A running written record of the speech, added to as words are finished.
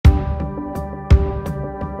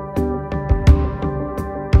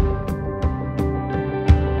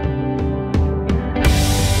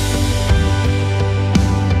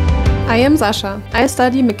I am Sascha. I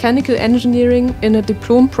study mechanical engineering in a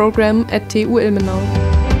Diplom program at TU Ilmenau.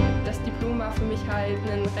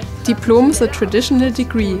 Diplom is a traditional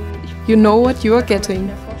degree. You know what you are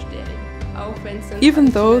getting. Even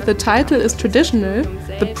though the title is traditional,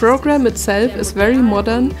 the program itself is very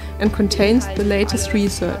modern and contains the latest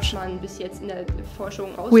research.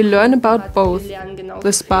 We learn about both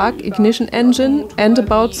the spark ignition engine and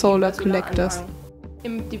about solar collectors.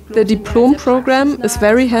 The Diplom program is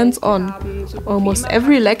very hands-on. Almost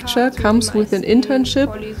every lecture comes with an internship.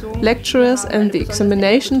 Lecturers and the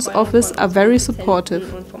examinations office are very supportive.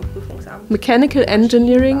 Mechanical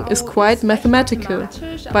engineering is quite mathematical,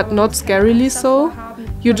 but not scarily so.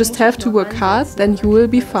 You just have to work hard, then you will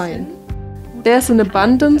be fine. There's an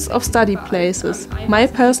abundance of study places. My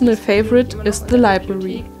personal favorite is the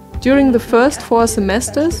library. During the first 4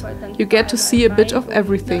 semesters, you get to see a bit of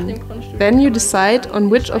everything. Then you decide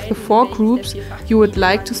on which of the 4 groups you would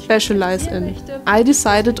like to specialize in. I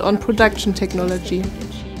decided on production technology.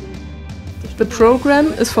 The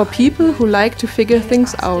program is for people who like to figure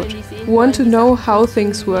things out, who want to know how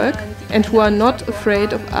things work, and who are not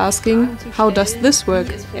afraid of asking, how does this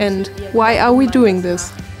work, and why are we doing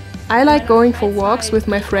this? I like going for walks with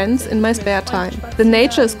my friends in my spare time. The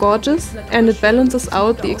nature is gorgeous and it balances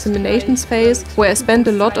out the examinations phase where I spend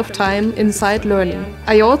a lot of time inside learning.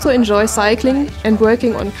 I also enjoy cycling and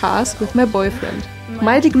working on cars with my boyfriend.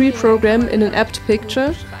 My degree program in an apt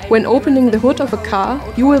picture: when opening the hood of a car,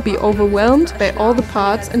 you will be overwhelmed by all the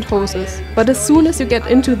parts and hoses. But as soon as you get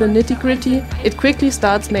into the nitty-gritty, it quickly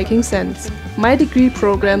starts making sense. My degree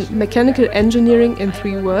program, mechanical engineering in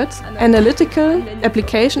 3 words: analytical,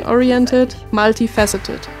 application-oriented,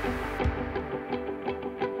 multifaceted.